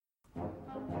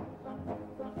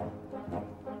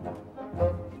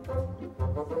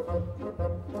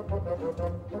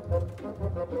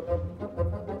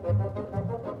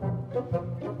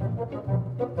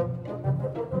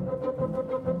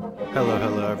Hello,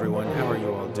 hello, everyone. How are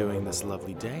you all doing this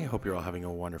lovely day? I hope you're all having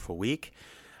a wonderful week.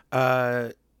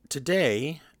 Uh,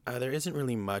 Today, there isn't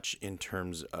really much in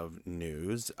terms of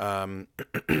news.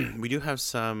 We do have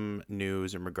some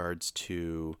news in regards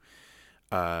to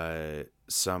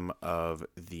some of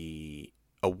the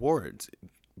awards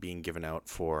being given out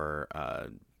for,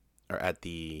 or at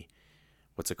the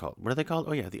what's it called? What are they called?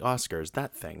 Oh yeah, the Oscars.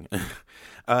 That thing.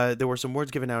 There were some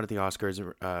awards given out at the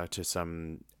Oscars to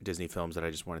some Disney films that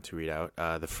I just wanted to read out.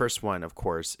 The first one, of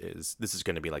course, is this is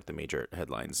going to be like the major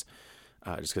headlines,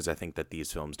 just because I think that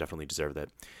these films definitely deserve that.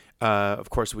 Of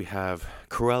course, we have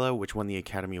Cruella, which won the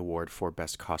Academy Award for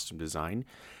Best Costume Design,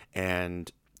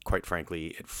 and quite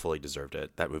frankly, it fully deserved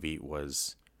it. That movie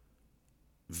was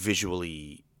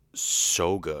visually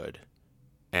so good,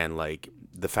 and like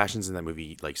the fashions in that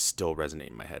movie like still resonate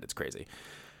in my head. It's crazy.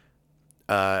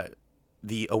 Uh,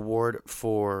 the award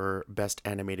for best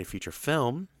animated feature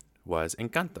film was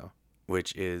Encanto,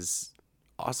 which is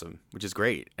awesome, which is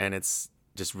great, and it's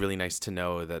just really nice to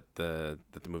know that the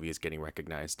movie is getting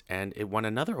recognized, and it won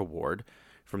another award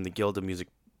from the Guild of Music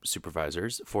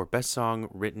Supervisors for best song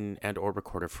written and or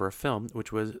recorded for a film,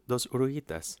 which was Dos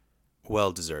Oruguitas.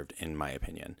 Well deserved, in my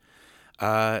opinion.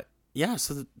 Uh, yeah,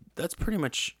 so that's pretty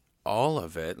much all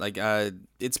of it.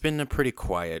 It's been a pretty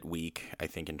quiet week, I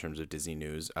think, in terms of Disney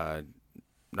news.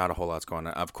 Not a whole lot's going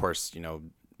on. Of course,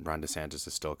 Ron DeSantis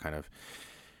is still kind of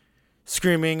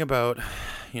screaming about,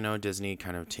 Disney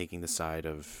kind of taking the side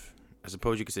of, I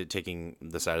suppose you could say, taking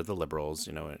the side of the liberals,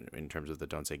 in terms of the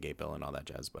Don't Say Gay bill and all that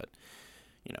jazz. But,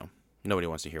 you know, nobody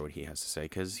wants to hear what he has to say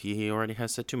because he already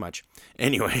has said too much.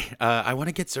 Anyway, I want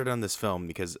to get started on this film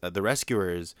because The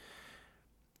Rescuers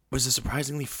was a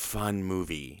surprisingly fun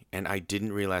movie, and I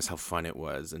didn't realize how fun it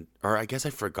was, or I guess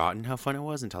I'd forgotten how fun it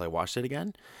was until I watched it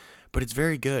again. But it's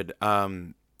very good.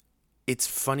 It's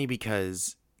funny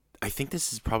because I think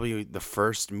this is probably the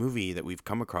first movie that we've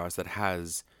come across that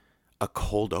has a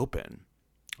cold open.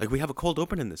 Like we have a cold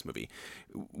open in this movie.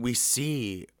 We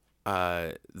see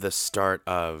the start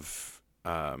of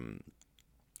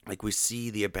like we see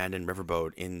the abandoned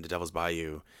riverboat in the Devil's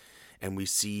Bayou, and we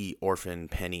see Orphan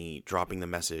Penny dropping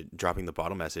the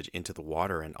bottle message into the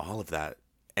water and all of that.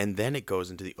 And then it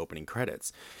goes into the opening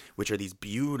credits, which are these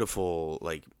beautiful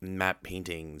like matte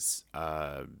paintings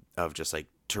of just like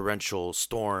torrential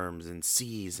storms and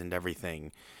seas and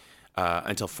everything,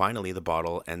 until finally the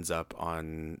bottle ends up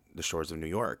on the shores of New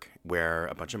York, where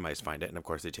a bunch of mice find it, and of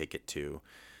course they take it to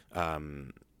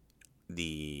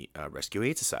the Rescue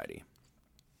Aid Society.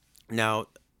 Now,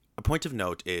 a point of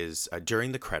note is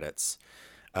during the credits,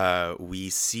 we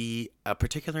see a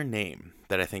particular name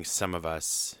that I think some of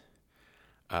us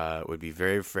would be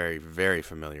very, very, very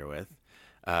familiar with,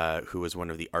 who was one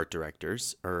of the art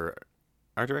directors or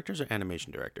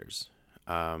animation directors.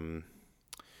 I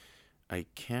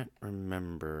can't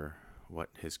remember what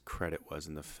his credit was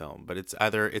in the film, but it's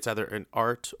either an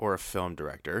art or a film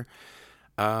director.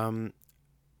 Um,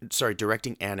 Sorry,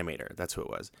 directing animator. That's who it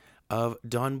was. Of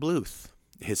Don Bluth,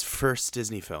 his first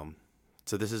Disney film.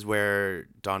 So this is where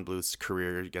Don Bluth's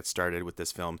career gets started with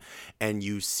this film, and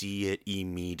you see it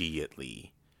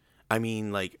immediately. I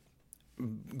mean, like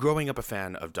growing up a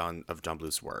fan of Don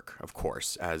Bluth's work, of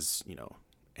course, as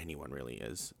anyone really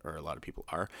is, or a lot of people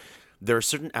are. There are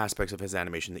certain aspects of his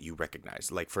animation that you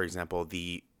recognize, like for example,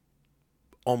 the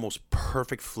almost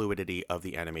perfect fluidity of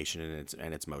the animation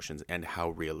and its motions and how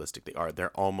realistic they are. They're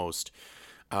almost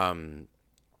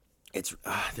it's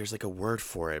there's like a word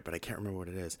for it, but I can't remember what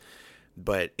it is.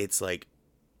 But it's like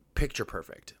picture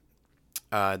perfect.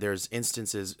 There's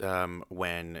instances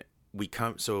when we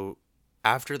come so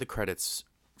after the credits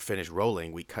finish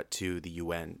rolling, we cut to the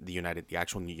UN, the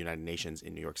actual United Nations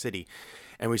in New York City,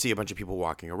 and we see a bunch of people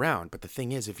walking around. But the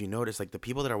thing is, if you notice, like the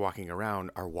people that are walking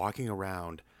around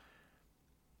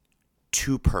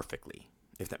too perfectly,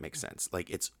 if that makes sense. Like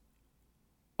it's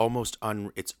almost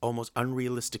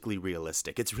unrealistically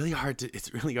realistic. It's really hard to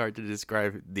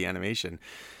describe the animation,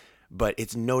 but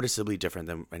it's noticeably different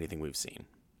than anything we've seen.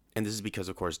 And this is because,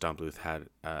 of course, Don Bluth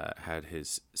had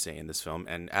his say in this film.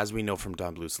 And as we know from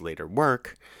Don Bluth's later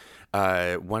work,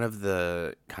 one of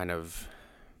the kind of,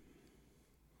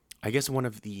 I guess, one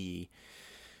of the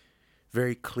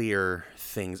very clear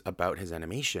things about his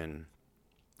animation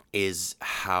is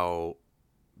how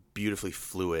beautifully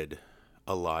fluid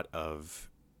a lot of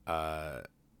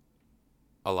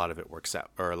it works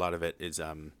out, or a lot of it is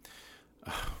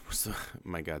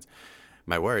my God,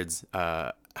 my words,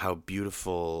 how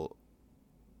beautiful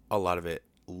a lot of it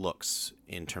looks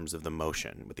in terms of the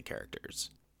motion with the characters.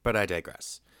 But I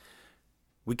digress.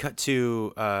 We cut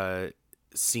to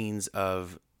scenes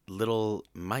of little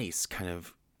mice kind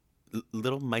of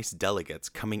little mice delegates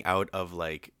coming out of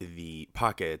like the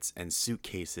pockets and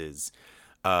suitcases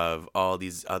of all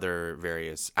these other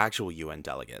various actual UN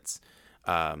delegates.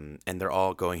 And they're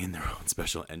all going in their own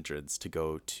special entrance to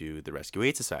go to the Rescue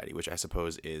Aid Society, which I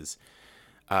suppose is,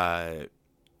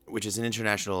 which is an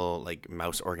international like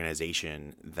mouse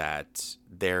organization that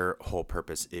their whole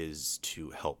purpose is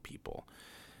to help people.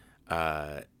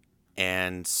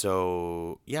 And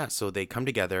so, yeah, so they come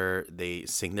together, they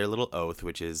sing their little oath,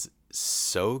 which is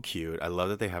so cute. I love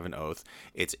that they have an oath.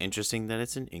 It's interesting that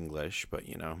it's in English, but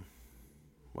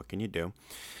what can you do?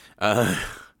 Uh,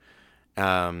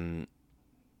 um,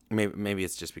 maybe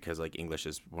it's just because like English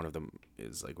is one of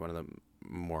the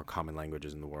more common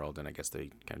languages in the world, and I guess they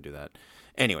kind of do that.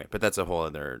 Anyway, but that's a whole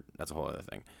other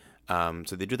thing.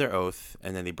 So they do their oath,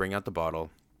 and then they bring out the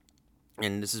bottle,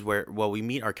 and this is where we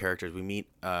meet our characters. We meet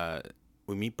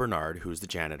Bernard, who's the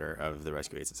janitor of the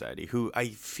Rescue Aid Society, who I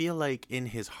feel like in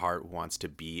his heart wants to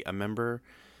be a member,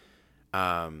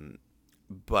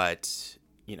 but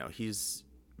he's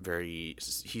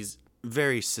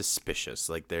very suspicious.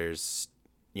 Like there's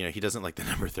he doesn't like the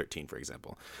number 13, for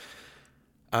example.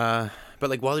 But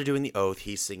like while they're doing the oath,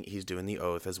 he's doing the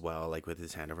oath as well, like with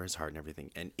his hand over his heart and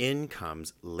everything. And in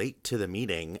comes, late to the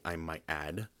meeting, I might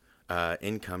add,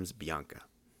 in comes Bianca.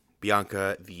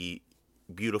 Bianca, the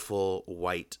beautiful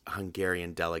white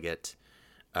Hungarian delegate,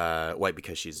 white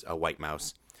because she's a white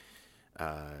mouse.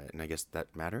 And I guess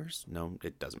that matters. No,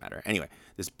 it doesn't matter. Anyway,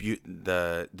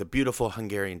 the beautiful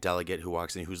Hungarian delegate who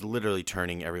walks in, who's literally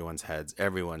turning everyone's heads.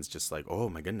 Everyone's just like, oh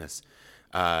my goodness.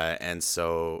 And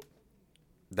so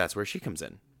that's where she comes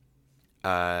in.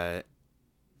 And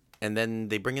then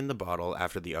they bring in the bottle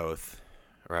after the oath,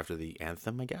 or after the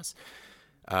anthem, I guess,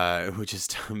 which is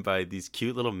done by these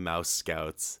cute little mouse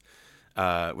scouts,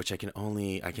 which I can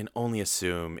only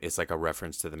assume is like a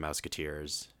reference to the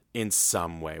Mouseketeers in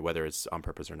some way, whether it's on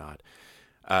purpose or not.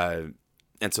 And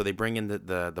so they bring in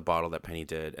the bottle that Penny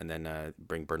did, and then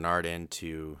bring Bernard in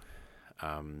to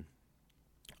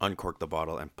uncork the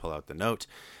bottle and pull out the note.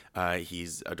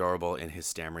 He's adorable in his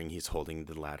stammering. He's holding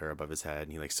the ladder above his head,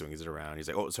 and he like swings it around. He's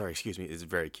like, "Oh, sorry, excuse me." It's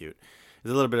very cute.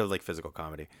 There's a little bit of like physical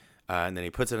comedy, and then he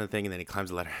puts it in the thing, and then he climbs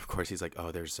the ladder. Of course, he's like,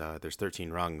 "Oh, there's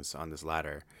 13 rungs on this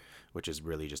ladder," which is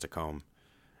really just a comb.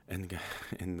 And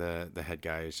the head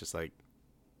guy is just like,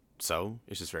 so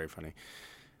it's just very funny.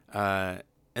 And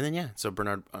then so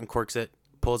Bernard uncorks it,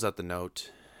 pulls out the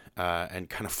note, and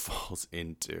kind of falls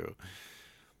into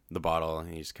the bottle,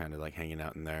 and he's kind of like hanging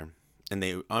out in there. And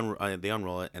they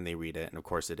unroll it and they read it, and of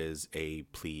course it is a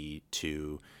plea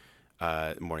to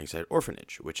Morningside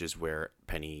Orphanage, which is where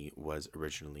Penny was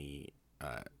originally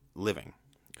living,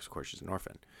 because of course she's an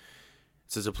orphan.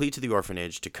 So it's a plea to the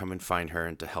orphanage to come and find her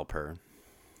and to help her,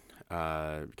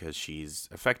 because she's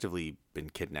effectively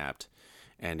been kidnapped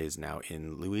and is now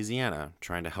in Louisiana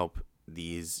trying to help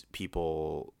these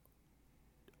people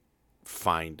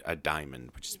find a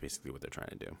diamond, which is basically what they're trying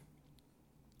to do.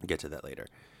 I'll get to that later.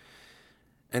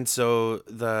 And so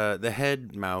the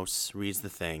head mouse reads the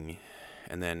thing,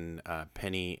 and then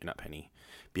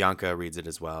Bianca reads it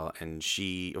as well, and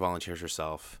she volunteers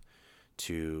herself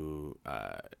to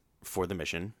for the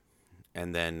mission.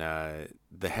 And then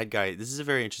the head guy. This is a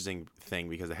very interesting thing,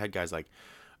 because the head guy's like,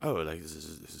 "Oh, like this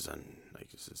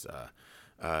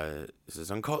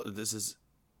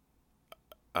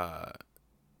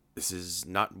is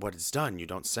not what it's done. You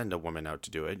don't send a woman out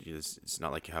to do it. It's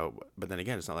not like how." But then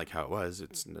again, it's not like how it was.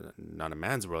 It's not a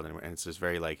man's world anymore, and it's just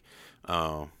very like,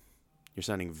 "Oh, you're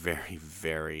sounding very,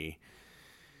 very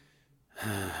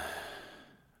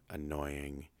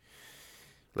annoying."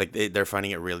 Like they're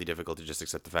finding it really difficult to just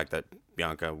accept the fact that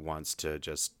Bianca wants to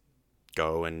just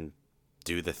go and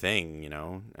do the thing,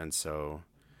 And so,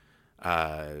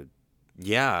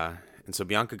 yeah. And so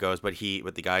Bianca goes, but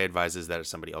the guy advises that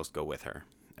somebody else go with her,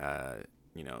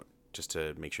 just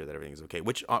to make sure that everything's okay.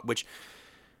 Which,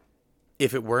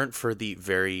 if it weren't for the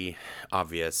very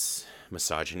obvious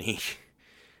misogyny,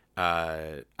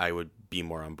 I would be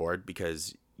more on board,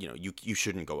 because you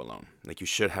shouldn't go alone. Like, you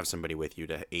should have somebody with you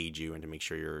to aid you and to make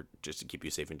sure just to keep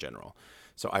you safe in general.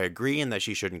 So I agree in that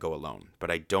she shouldn't go alone, but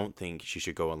I don't think she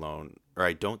should go alone, or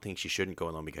I don't think she shouldn't go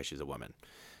alone because she's a woman.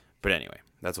 But anyway,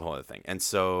 that's a whole other thing. And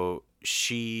so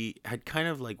she had kind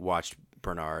of like watched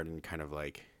Bernard and kind of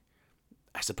like,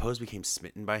 I suppose, became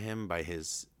smitten by him, by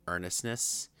his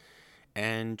earnestness,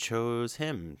 and chose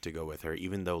him to go with her,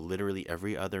 even though literally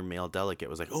every other male delegate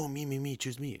was like, "Oh, me,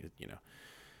 choose me,"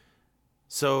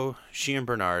 So she and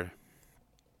Bernard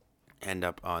end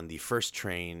up on the first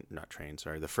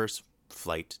the first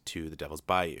flight to the Devil's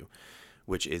Bayou,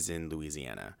 which is in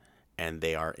Louisiana, and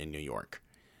they are in New York.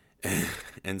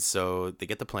 And so they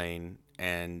get the plane,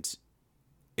 and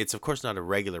it's of course not a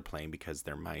regular plane because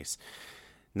they're mice.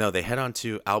 No, they head on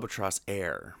to Albatross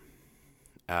Air,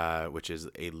 which is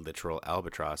a literal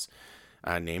albatross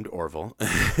named Orville,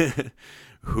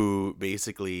 who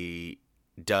basically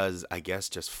does, I guess,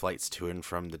 just flights to and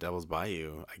from the Devil's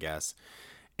Bayou, I guess.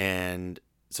 And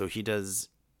so he does,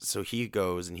 so he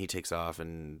goes and he takes off,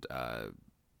 and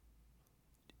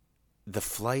the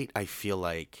flight, I feel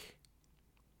like,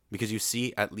 because you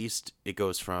see, at least it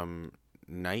goes from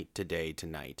night to day to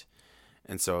night.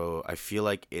 And so I feel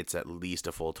like it's at least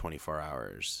a full 24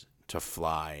 hours to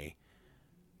fly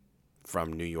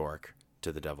from New York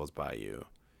to the Devil's Bayou.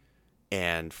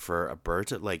 And for a bird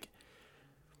to, like,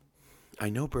 I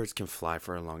know birds can fly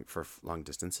for long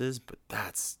distances, but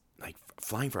that's like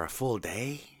flying for a full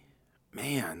day.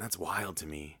 Man, that's wild to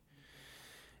me.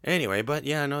 Anyway, but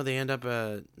yeah, no, they end up.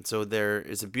 So there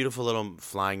is a beautiful little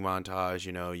flying montage.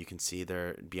 You can see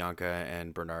there Bianca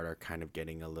and Bernard are kind of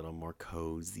getting a little more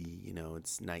cozy.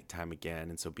 It's nighttime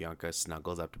again, and so Bianca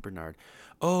snuggles up to Bernard.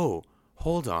 Oh,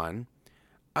 hold on,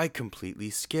 I completely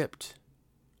skipped.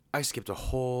 I skipped a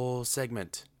whole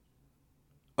segment.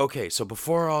 Okay, so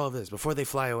before all of this, before they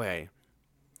fly away,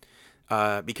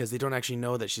 because they don't actually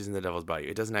know that she's in the Devil's Bayou,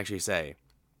 it doesn't actually say.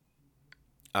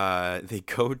 They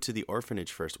go to the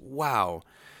orphanage first. Wow,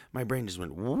 my brain just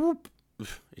went whoop.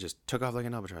 It just took off like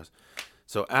an albatross.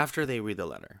 So after they read the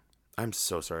letter, I'm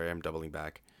so sorry, I'm doubling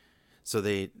back. So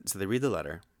they read the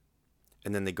letter,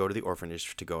 and then they go to the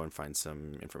orphanage to go and find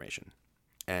some information.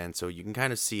 And so you can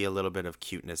kind of see a little bit of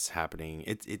cuteness happening.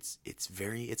 It's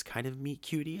kind of meet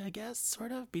cutie, I guess,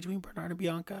 sort of between Bernard and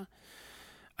Bianca.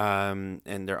 And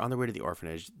they're on their way to the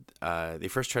orphanage. They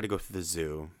first try to go to the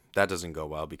zoo. That doesn't go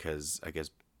well because I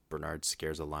guess Bernard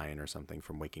scares a lion or something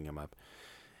from waking him up.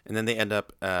 And then they end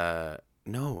up,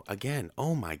 no, again,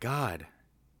 oh my God.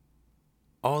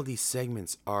 All these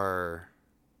segments are,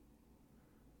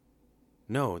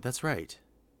 no, that's right.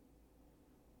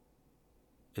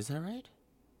 Is that right?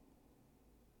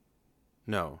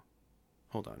 No,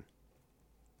 hold on.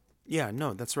 Yeah,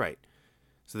 no, that's right.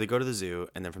 So they go to the zoo,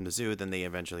 and then from the zoo, then they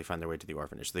eventually find their way to the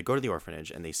orphanage. So they go to the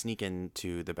orphanage, and they sneak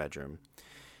into the bedroom.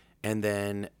 And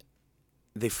then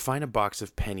they find a box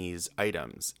of Penny's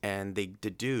items, and they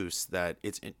deduce that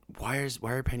why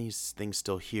are Penny's things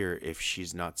still here if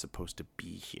she's not supposed to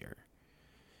be here?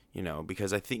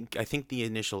 Because I think the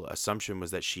initial assumption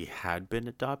was that she had been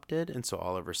adopted, and so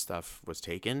all of her stuff was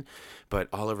taken, but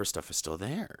all of her stuff is still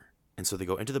there. And so they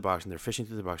go into the box, and they're fishing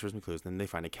through the box for some clues. And then they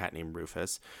find a cat named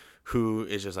Rufus, who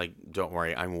is just like, "Don't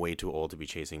worry, I'm way too old to be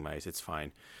chasing mice. It's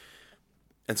fine."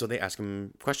 And so they ask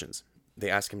him questions.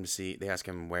 They ask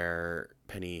him where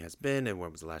Penny has been and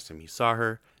when was the last time he saw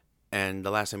her. And the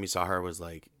last time he saw her was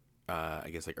like, I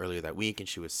guess like earlier that week, and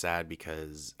she was sad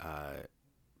because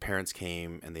parents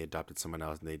came and they adopted someone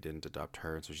else and they didn't adopt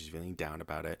her, and so she's feeling down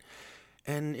about it.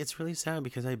 And it's really sad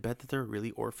because I bet that there are really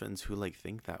orphans who like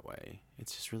think that way.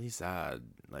 It's just really sad.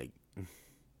 Like,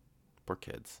 poor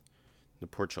kids, the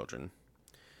poor children.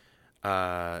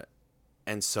 Uh,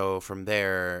 and so from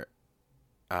there,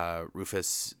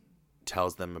 Rufus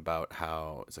tells them about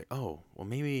how it's like, oh, well,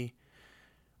 maybe,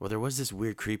 well, there was this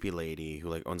weird, creepy lady who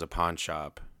like owns a pawn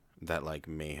shop that like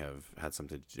may have had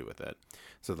something to do with it.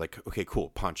 So like, okay, cool,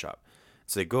 pawn shop.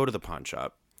 So they go to the pawn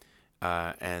shop,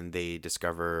 and they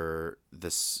discover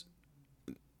this.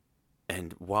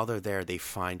 And while they're there, they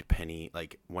find Penny,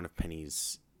 like one of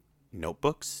Penny's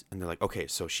notebooks, and they're like, okay,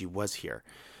 so she was here.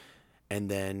 And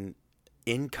then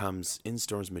in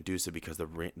storms Medusa because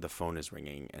the phone is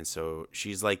ringing, and so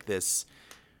she's like this.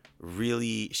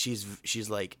 Really, she's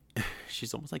like,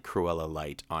 she's almost like Cruella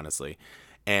light, honestly.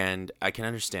 And I can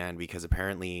understand because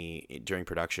apparently during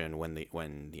production, when the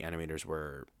animators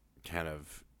were kind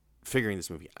of figuring this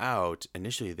movie out,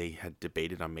 initially they had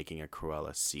debated on making a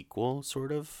Cruella sequel,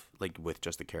 sort of like with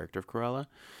just the character of Cruella.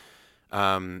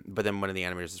 But then one of the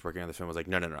animators that's working on the film was like,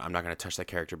 no, I'm not going to touch that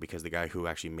character because the guy who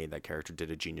actually made that character did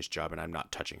a genius job, and I'm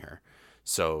not touching her.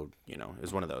 So it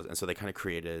was one of those, and so they kind of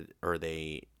created, or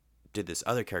they did this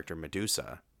other character,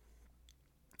 Medusa,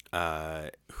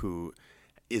 who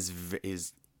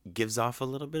is gives off a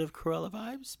little bit of Cruella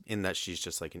vibes in that she's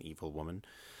just like an evil woman,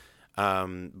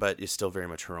 but is still very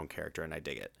much her own character, and I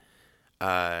dig it.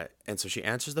 And so she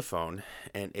answers the phone,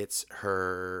 and it's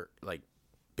her like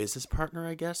business partner,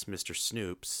 I guess, Mr.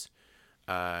 Snoops,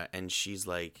 and she's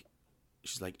like,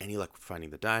 any luck finding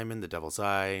the diamond, the devil's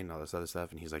eye, and all this other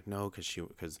stuff? And he's like, no,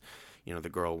 because the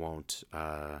girl won't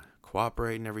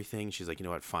cooperate and everything. She's like, you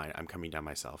know what, fine, I'm coming down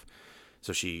myself.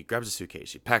 So she grabs a suitcase,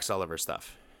 she packs all of her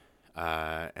stuff,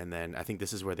 and then I think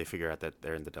this is where they figure out that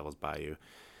they're in the Devil's Bayou.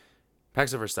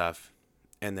 packs up her stuff,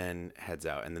 and then heads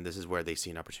out. And then this is where they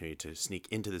see an opportunity to sneak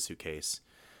into the suitcase.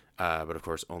 But of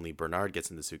course, only Bernard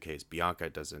gets in the suitcase. Bianca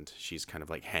doesn't. She's kind of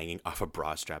like hanging off a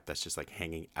bra strap that's just like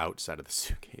hanging outside of the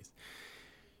suitcase.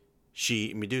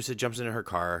 Medusa jumps into her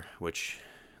car, which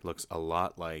looks a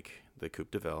lot like the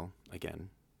Coupe de Ville. Again,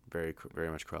 very, very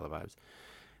much Cruella vibes.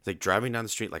 It's like driving down the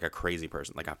street like a crazy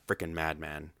person, like a freaking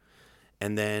madman.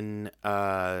 And then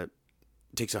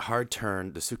takes a hard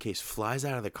turn. The suitcase flies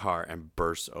out of the car and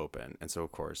bursts open. And so,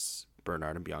 of course,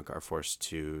 Bernard and Bianca are forced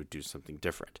to do something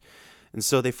different. And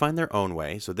so they find their own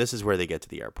way. So this is where they get to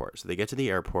the airport. So they get to the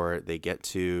airport. They get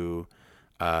to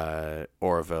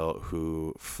Oroville,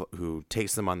 who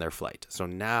takes them on their flight. So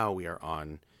now we are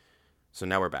on. So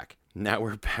now we're back. Now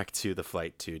we're back to the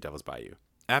flight to Devil's Bayou.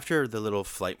 After the little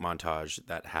flight montage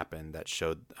that happened, that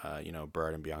showed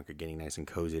Bernard and Bianca getting nice and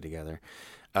cozy together,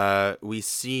 we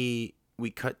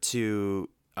cut to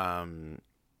the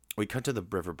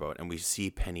riverboat, and we see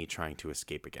Penny trying to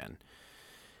escape again.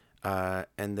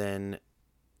 And then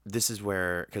this is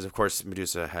where, because of course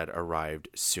Medusa had arrived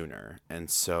sooner, and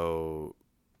so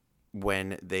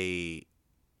when they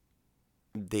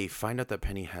find out that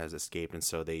Penny has escaped, and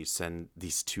so they send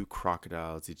these two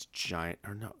crocodiles, these giant,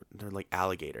 or no, they're like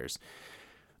alligators,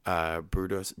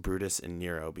 Brutus and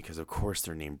Nero, because of course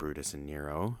they're named Brutus and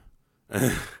Nero,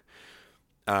 to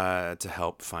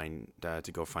help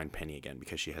to go find Penny again,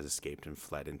 because she has escaped and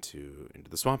fled into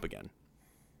the swamp again.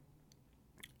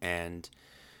 And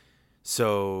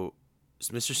so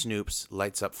Mr. Snoops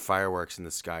lights up fireworks in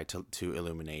the sky to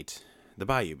illuminate the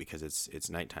bayou, because it's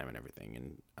nighttime and everything.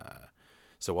 And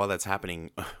so while that's happening,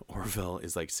 Orville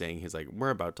is like saying, he's like, we're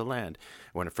about to land,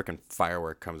 when a freaking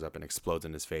firework comes up and explodes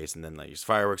in his face, and then like there's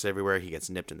fireworks everywhere. He gets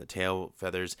nipped in the tail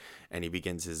feathers, and he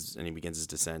begins his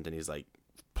descent, and he's like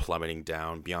plummeting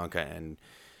down. Bianca and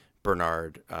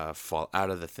Bernard fall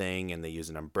out of the thing, and they use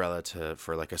an umbrella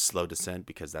for like a slow descent,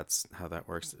 because that's how that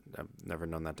works. I've never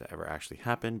known that to ever actually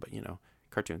happen, but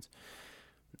cartoons.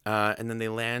 And then they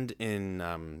land in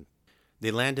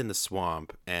the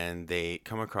swamp, and they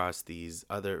come across these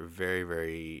other very,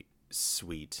 very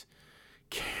sweet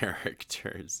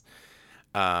characters.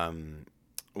 One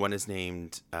is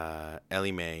named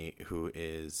Ellie Mae, who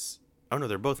is,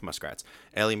 they're both muskrats.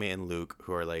 Ellie Mae and Luke,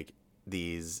 who are like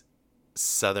this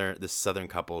southern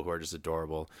couple who are just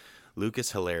adorable. Luke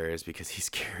is hilarious because he's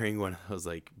carrying one of those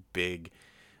like big,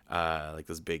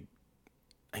 those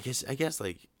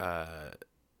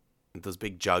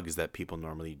big jugs that people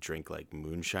normally drink like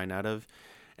moonshine out of,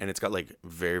 and it's got like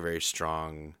very, very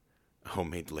strong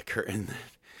homemade liquor in it,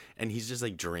 and he's just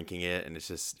like drinking it, and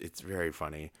it's very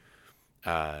funny.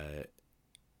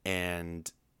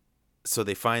 And so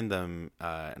they find them,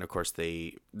 and of course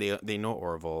they know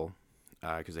Orville,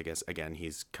 because I guess again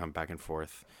he's come back and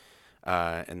forth,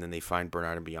 and then they find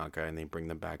Bernard and Bianca, and they bring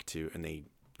them back and they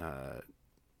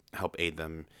help aid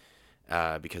them,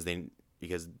 because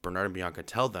Bernard and Bianca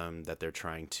tell them that they're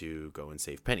trying to go and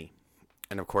save Penny.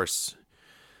 And of course,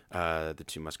 the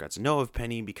two muskrats know of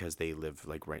Penny because they live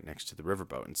like right next to the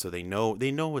riverboat. And so they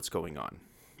know what's going on.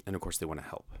 And of course they want to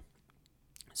help.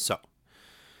 So,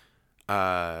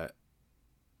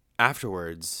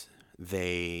 afterwards,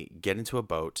 they get into a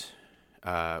boat,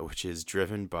 which is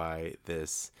driven by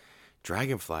this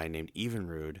dragonfly named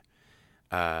Evinrude,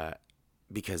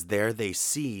 because there they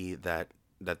see that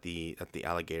the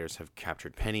alligators have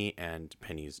captured Penny and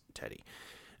Penny's teddy.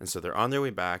 And so they're on their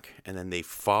way back, and then they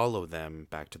follow them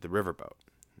back to the riverboat.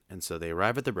 And so they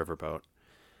arrive at the riverboat,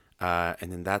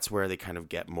 and then that's where they kind of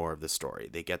get more of the story.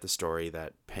 They get the story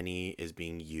that Penny is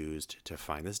being used to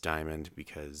find this diamond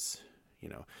because,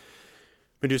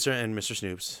 Medusa and Mr.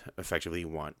 Snoops effectively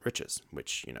want riches,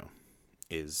 which,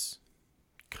 is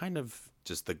kind of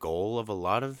just the goal of a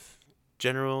lot of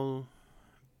general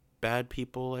bad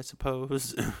people, I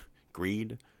suppose.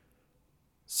 Greed.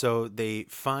 So they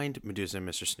find Medusa and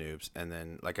Mr. Snoops, and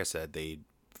then, like I said, they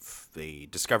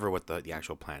discover what the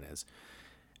actual plan is.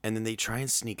 And then they try and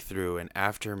sneak through, and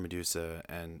after Medusa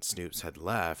and Snoops had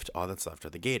left, all that's left are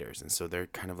the gators. And so they're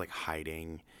kind of like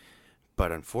hiding.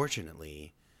 But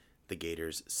unfortunately, the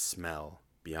gators smell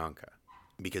Bianca,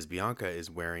 because Bianca is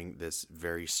wearing this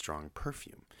very strong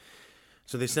perfume.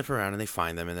 So they sniff around and they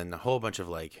find them, and then a whole bunch of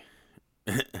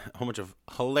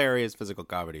hilarious physical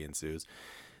comedy ensues.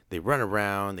 They run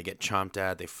around, they get chomped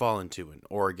at, they fall into an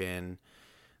organ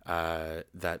that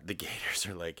the gators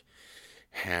are like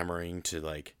hammering to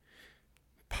like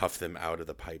puff them out of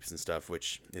the pipes and stuff,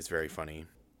 which is very funny.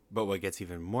 But what gets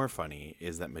even more funny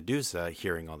is that Medusa,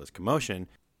 hearing all this commotion,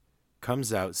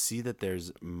 comes out, see that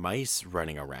there's mice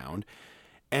running around,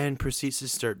 and proceeds to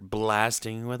start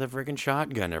blasting with a freaking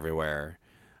shotgun everywhere.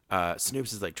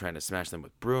 Snoops is like trying to smash them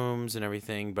with brooms and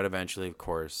everything, but eventually, of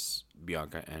course,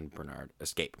 Bianca and Bernard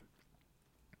escape.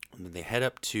 And then they head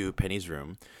up to Penny's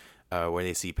room, where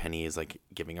they see Penny is like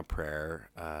giving a prayer,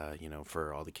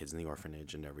 for all the kids in the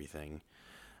orphanage and everything.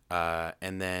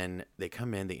 And then they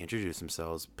come in, they introduce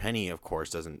themselves. Penny, of course,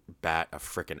 doesn't bat a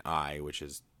freaking eye, which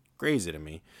is crazy to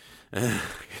me.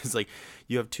 It's like,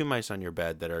 you have two mice on your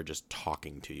bed that are just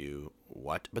talking to you.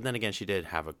 What? But then again, she did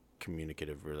have a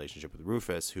communicative relationship with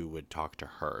Rufus, who would talk to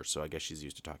her. So I guess she's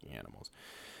used to talking animals.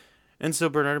 And so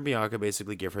Bernard and Bianca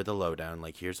basically give her the lowdown,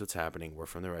 like, here's what's happening. We're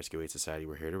from the Rescue Aid Society.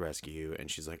 We're here to rescue you.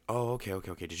 And she's like, oh,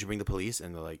 okay. Did you bring the police?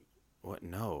 And they're like, what?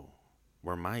 No,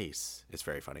 we're mice. It's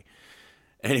very funny.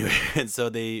 Anyway, and so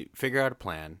they figure out a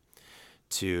plan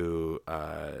to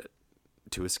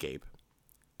escape.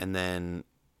 And then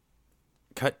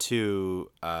cut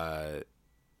to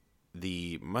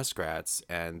the muskrats,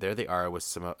 and there they are with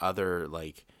some other,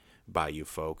 like, bayou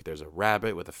folk. There's a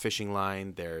rabbit with a fishing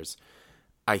line. There's,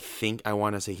 I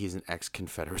want to say he's an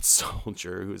ex-Confederate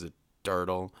soldier who's a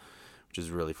turtle, which is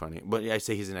really funny. But I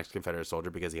say he's an ex-Confederate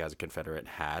soldier because he has a Confederate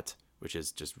hat, which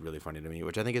is just really funny to me,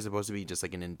 which I think is supposed to be just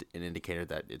like an indicator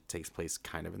that it takes place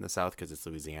kind of in the South because it's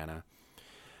Louisiana.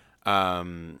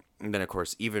 And then, of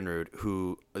course, Evinrude,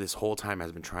 who this whole time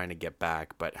has been trying to get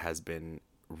back, but has been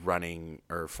running,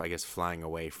 or I guess flying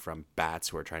away from bats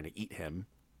who are trying to eat him.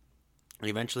 He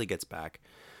eventually gets back.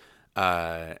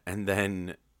 And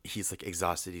then he's like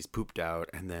exhausted. He's pooped out.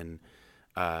 And then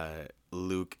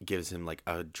Luke gives him like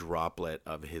a droplet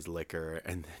of his liquor.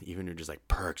 And then Evinrude just like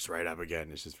perks right up again.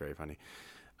 It's just very funny.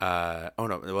 Oh,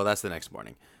 no. Well, that's the next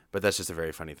morning. But that's just a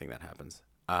very funny thing that happens.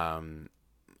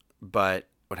 But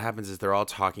what happens is they're all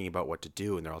talking about what to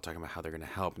do, and they're all talking about how they're going to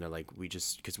help. And they're like,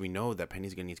 because we know that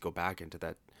Penny's going to need to go back into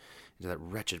that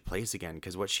wretched place again.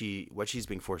 Because what she's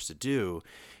being forced to do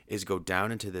is go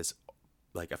down into this,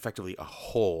 like, effectively a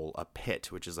hole, a pit,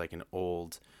 which is like an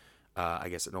old,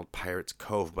 an old pirate's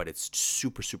cove, but it's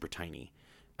super, super tiny,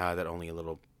 that only a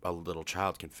little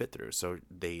child can fit through. So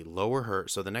they lower her.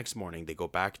 So the next morning they go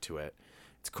back to it.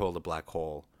 It's called a black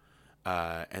hole.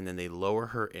 And then they lower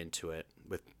her into it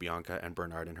with Bianca and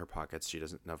Bernard in her pockets. She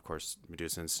doesn't know, of course,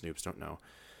 Medusa and Snoops don't know.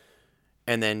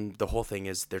 And then the whole thing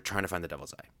is they're trying to find the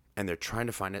Devil's Eye. And they're trying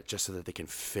to find it just so that they can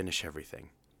finish everything.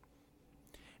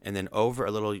 And then over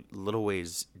a little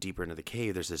ways deeper into the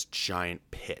cave, there's this giant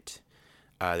pit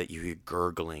that you hear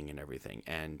gurgling and everything.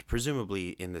 And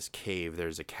presumably in this cave,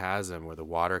 there's a chasm where the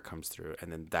water comes through,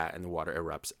 and then the water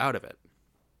erupts out of it.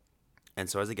 And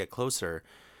so as they get closer,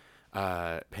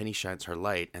 Penny shines her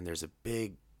light, and there's a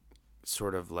big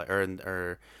sort of like,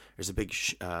 or there's a big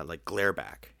like glare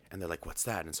back, and they're like, "What's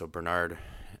that?" And so Bernard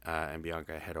and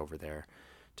Bianca head over there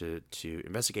to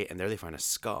investigate, and there they find a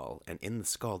skull, and in the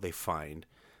skull they find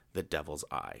the Devil's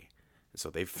Eye. So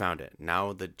they've found it.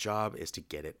 Now the job is to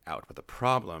get it out, but the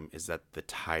problem is that the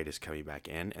tide is coming back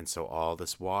in, and so all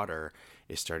this water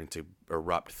is starting to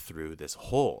erupt through this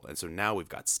hole, and so now we've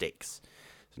got stakes.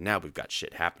 So now we've got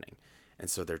shit happening. And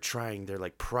so they're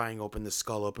like prying open the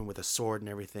skull open with a sword and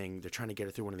everything. They're trying to get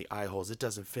it through one of the eye holes. It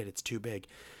doesn't fit. It's too big.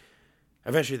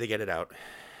 Eventually they get it out.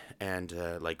 And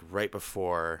like right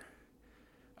before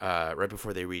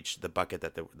they reach the bucket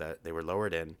that they were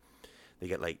lowered in,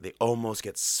 they almost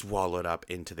get swallowed up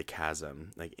into the chasm,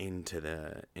 like into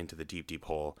the deep, deep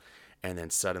hole. And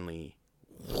then suddenly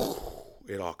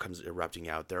it all comes erupting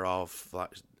out. They all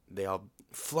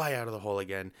fly out of the hole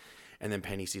again. And then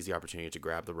Penny sees the opportunity to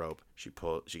grab the rope. She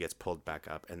gets pulled back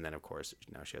up, and then, of course,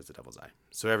 now she has the Devil's Eye.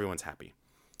 So everyone's happy.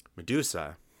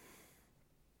 Medusa,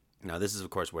 now this is, of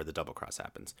course, where the double cross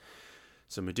happens.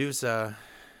 So Medusa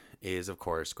is, of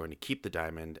course, going to keep the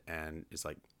diamond and is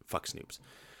like, fuck Snoops.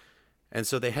 And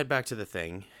so they head back to the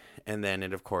thing, and then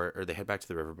they head back to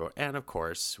the riverboat. And, of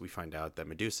course, we find out that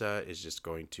Medusa is just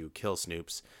going to kill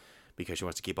Snoops because she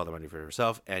wants to keep all the money for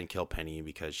herself, and kill Penny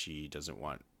because she doesn't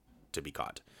want to be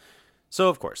caught. So,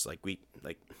 of course,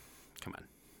 come on.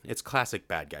 It's classic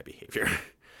bad guy behavior.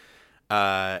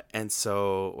 And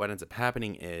so what ends up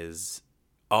happening is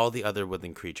all the other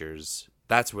woodland creatures,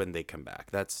 that's when they come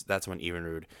back. That's when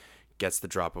Evinrude gets the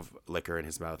drop of liquor in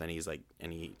his mouth, and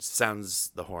he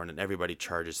sounds the horn, and everybody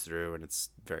charges through, and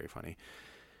it's very funny.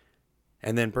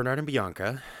 And then Bernard and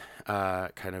Bianca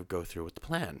kind of go through with the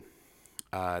plan.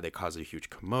 They cause a huge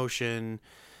commotion.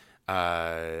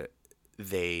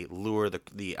 They lure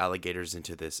the alligators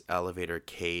into this elevator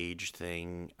cage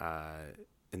thing,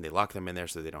 and they lock them in there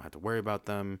so they don't have to worry about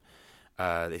them.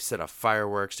 They set off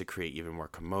fireworks to create even more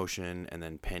commotion, and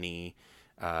then Penny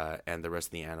and the rest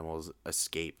of the animals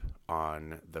escape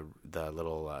on the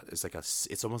little.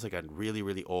 It's almost like a really,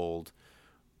 really old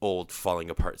falling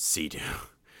apart Sea-Doo.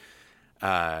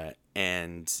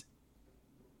 And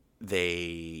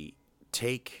they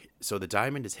so the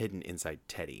diamond is hidden inside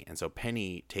Teddy, and so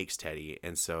Penny takes Teddy,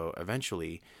 and so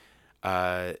eventually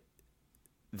uh,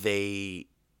 they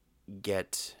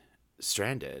get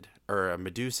stranded, or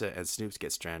Medusa and Snoops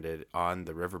get stranded on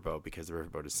the riverboat because the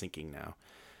riverboat is sinking now.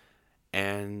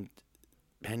 And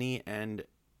Penny and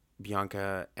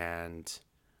Bianca and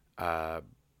uh,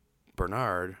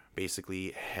 Bernard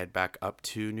basically head back up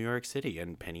to New York City,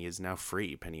 and Penny is now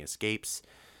free. Penny escapes,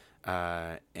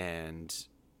 and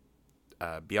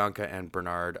Bianca and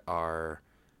Bernard are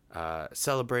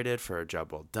celebrated for a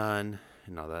job well done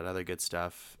and all that other good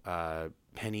stuff.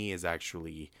 Penny is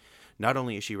actually, not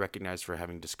only is she recognized for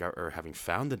having discovered or having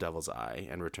found the Devil's Eye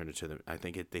and returned it to them. I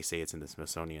think they say it's in the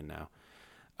Smithsonian now.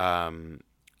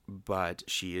 But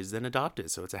she is then adopted,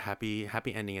 so it's a happy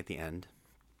ending at the end.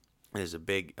 There's a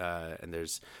big and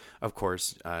there's of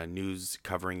course news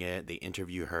covering it. They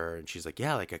interview her, and she's like,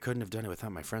 yeah, like I couldn't have done it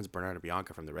without my friends Bernard and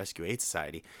Bianca from the Rescue Aid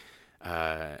Society.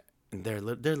 And they're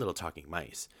little talking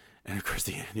mice, and of course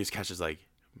the newscaster's like,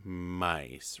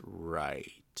 mice,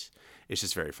 right? It's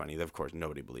just very funny. Of course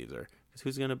nobody believes her, because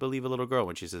who's gonna believe a little girl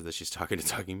when she says that she's talking to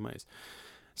talking mice?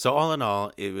 So all in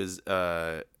all, it was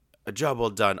a job well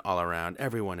done all around.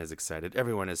 Everyone is excited.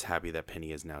 Everyone is happy that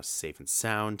Penny is now safe and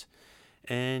sound.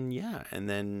 And yeah, and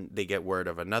then they get word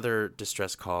of another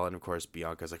distress call, and of course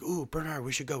Bianca's like, "Ooh, Bernard,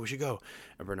 we should go."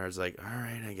 And Bernard's like, "All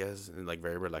right, I guess," and like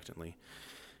very reluctantly.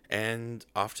 And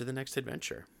off to the next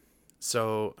adventure.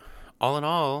 So, all in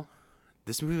all,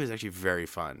 this movie was actually very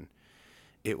fun.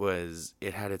 It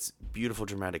had its beautiful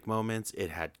dramatic moments. It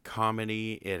had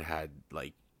comedy. It had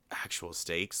like actual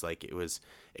stakes. Like it was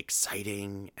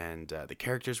exciting, and the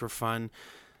characters were fun.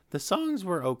 The songs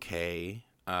were okay.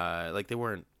 Like they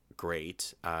weren't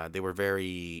great. They were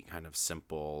very kind of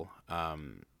simple.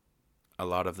 A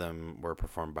lot of them were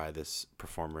performed by this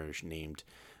performer named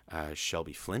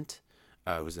Shelby Flint,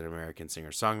 who's an American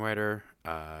singer-songwriter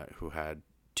who had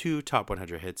two top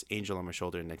 100 hits, Angel on My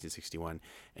Shoulder in 1961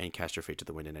 and Cast Your Fate to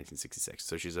the Wind in 1966.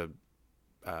 So she's a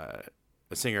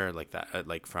singer like that,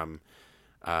 like from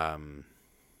the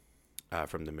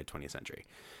mid 20th century.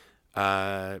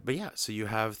 But yeah, so you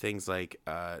have things like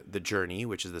The Journey,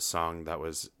 which is the song that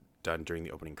was done during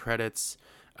the opening credits.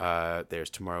 There's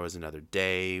Tomorrow Is Another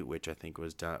Day, which I think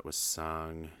was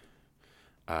sung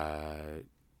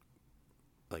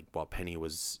like while Penny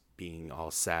was being all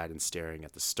sad and staring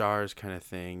at the stars kind of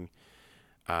thing.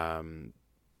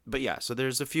 But yeah, so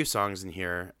there's a few songs in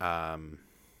here.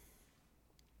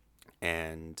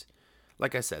 And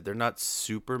like I said, they're not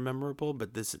super memorable,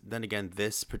 but this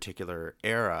particular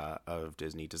era of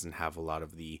Disney doesn't have a lot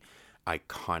of the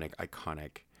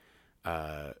iconic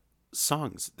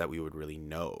songs that we would really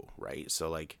know, right? So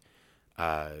like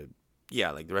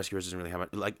yeah, like the Rescuers doesn't really have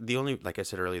like the only, like I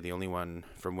said earlier, the only one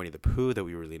from Winnie the Pooh that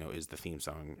we really know is the theme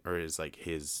song, or is like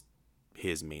his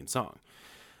main song.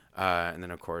 And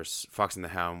then of course Fox and the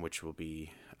Hound, which will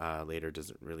be later,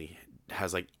 doesn't really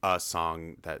has like a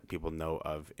song that people know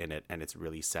of in it, and it's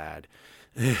really sad.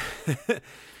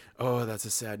 Oh, that's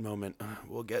a sad moment.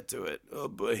 We'll get to it. Oh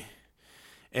boy.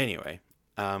 Anyway,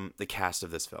 the cast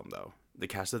of this film, though, the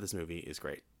cast of this movie is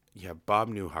great. You have Bob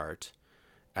Newhart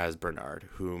as Bernard,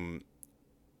 whom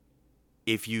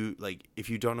if you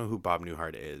don't know who Bob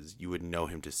Newhart is, you would know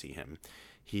him to see him.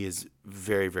 He is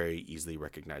very, very easily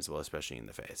recognizable, especially in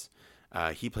the face.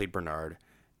 He played Bernard.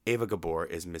 Ava Gabor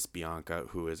is Miss Bianca,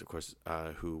 who is, of course,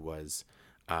 who was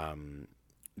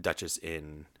Duchess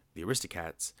in the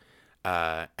Aristocats.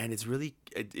 And it's really,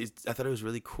 I thought it was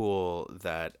really cool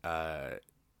that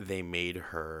they made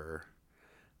her,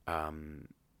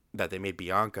 that they made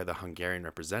Bianca the Hungarian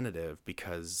representative,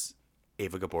 because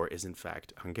Ava Gabor is in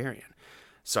fact Hungarian.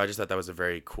 So I just thought that was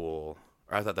I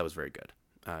thought that was very good,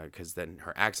 because then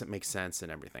her accent makes sense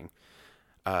and everything.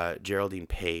 Geraldine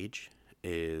Page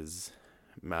is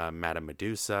Madame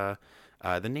Medusa.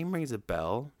 The name rings a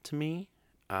bell to me.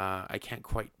 I can't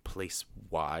quite place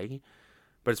why,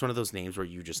 but it's one of those names where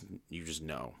you just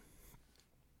know.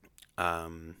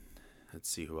 Let's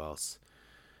see who else.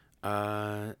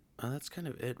 That's kind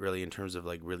of it, really, in terms of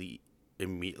like really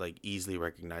easily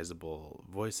recognizable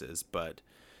voices. But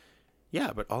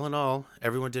yeah, but all in all,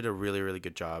 everyone did a really, really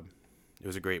good job. It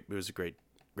was a great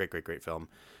film.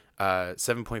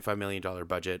 $7.5 million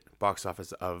budget, box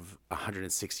office of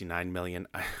 $169 million.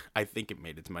 I think it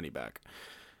made its money back.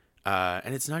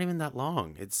 And it's not even that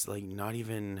long. It's not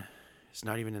even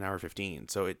an hour 15.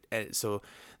 So so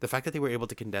the fact that they were able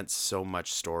to condense so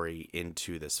much story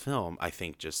into this film, I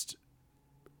think just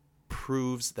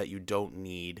proves that you don't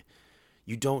need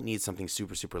something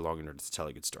super, super long in order to tell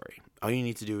a good story. All you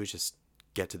need to do is just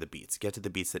get to the beats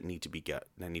that need to be got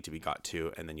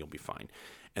to, and then you'll be fine.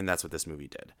 And that's what this movie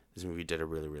did. This movie did a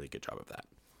really, really good job of that.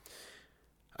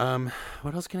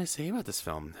 What else can I say about this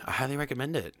film? I highly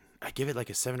recommend it. I give it like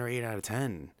a 7 or 8 out of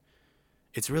 10.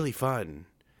 It's really fun.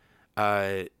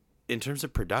 In terms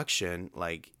of production,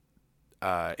 like,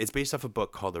 it's based off a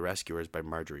book called The Rescuers by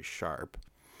Marjorie Sharp,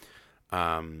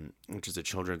 which is a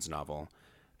children's novel.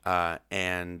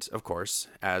 And of course,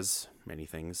 as many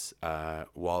things,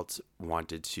 Walt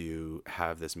wanted to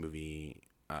have this movie,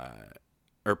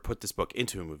 or put this book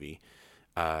into a movie,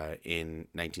 in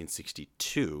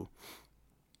 1962,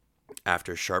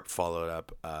 after Sharp followed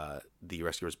up, the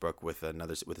Rescuers book with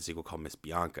a sequel called Miss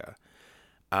Bianca.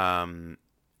 And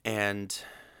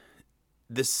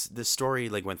this story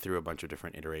like went through a bunch of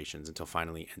different iterations until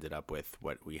finally ended up with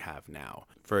what we have now.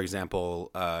 For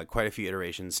example, quite a few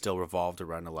iterations still revolved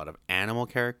around a lot of animal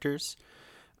characters,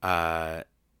 and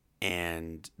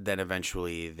then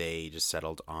eventually they just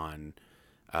settled on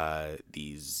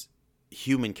these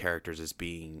human characters as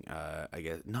being, I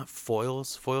guess, not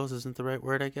foils. Foils isn't the right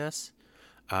word, I guess,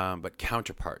 but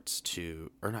counterparts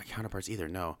to, or not counterparts either.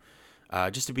 No,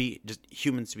 just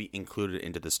humans to be included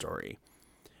into the story.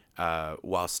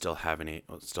 While still having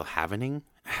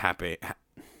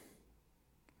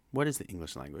what is the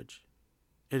English language?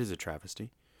 It is a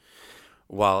travesty.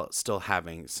 While still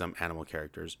having some animal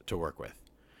characters to work with.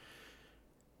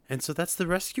 And so that's The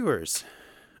Rescuers.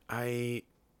 I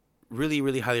really,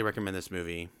 really highly recommend this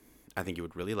movie. I think you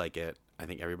would really like it. I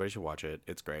think everybody should watch it.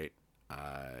 It's great.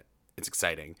 It's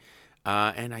exciting.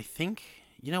 And I think,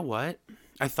 you know what?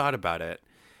 I thought about it.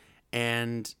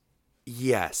 And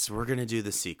yes, we're going to do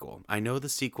the sequel. I know the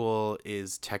sequel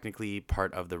is technically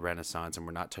part of the Renaissance, and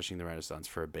we're not touching the Renaissance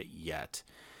for a bit yet.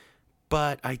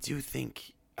 But I do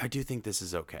think this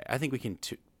is okay. I think we can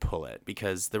pull it,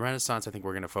 because the Renaissance, I think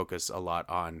we're going to focus a lot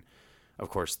on, of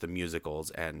course, the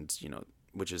musicals, and,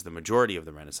 which is the majority of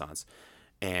the Renaissance.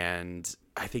 And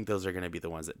I think those are going to be the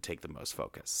ones that take the most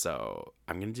focus. So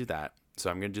I'm going to do that. So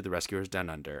I'm going to do The Rescuers Down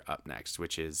Under up next,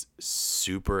 which is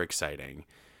super exciting.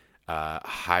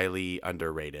 Highly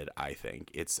underrated, I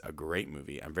think. It's a great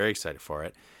movie. I'm very excited for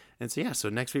it. And so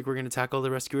next week we're going to tackle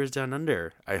The Rescuers Down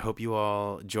Under. I hope you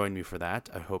all join me for that.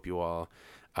 I hope you all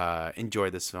enjoy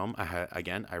this film.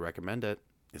 I recommend it.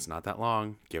 It's not that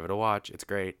long. Give it a watch. It's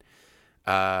great.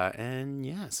 So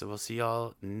we'll see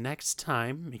y'all next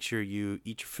time. Make sure you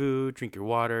eat your food, drink your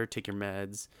water, take your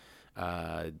meds,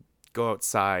 go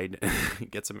outside,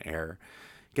 get some air,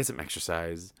 get some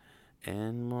exercise,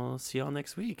 and we'll see y'all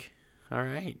next week. All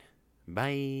right.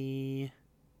 Bye.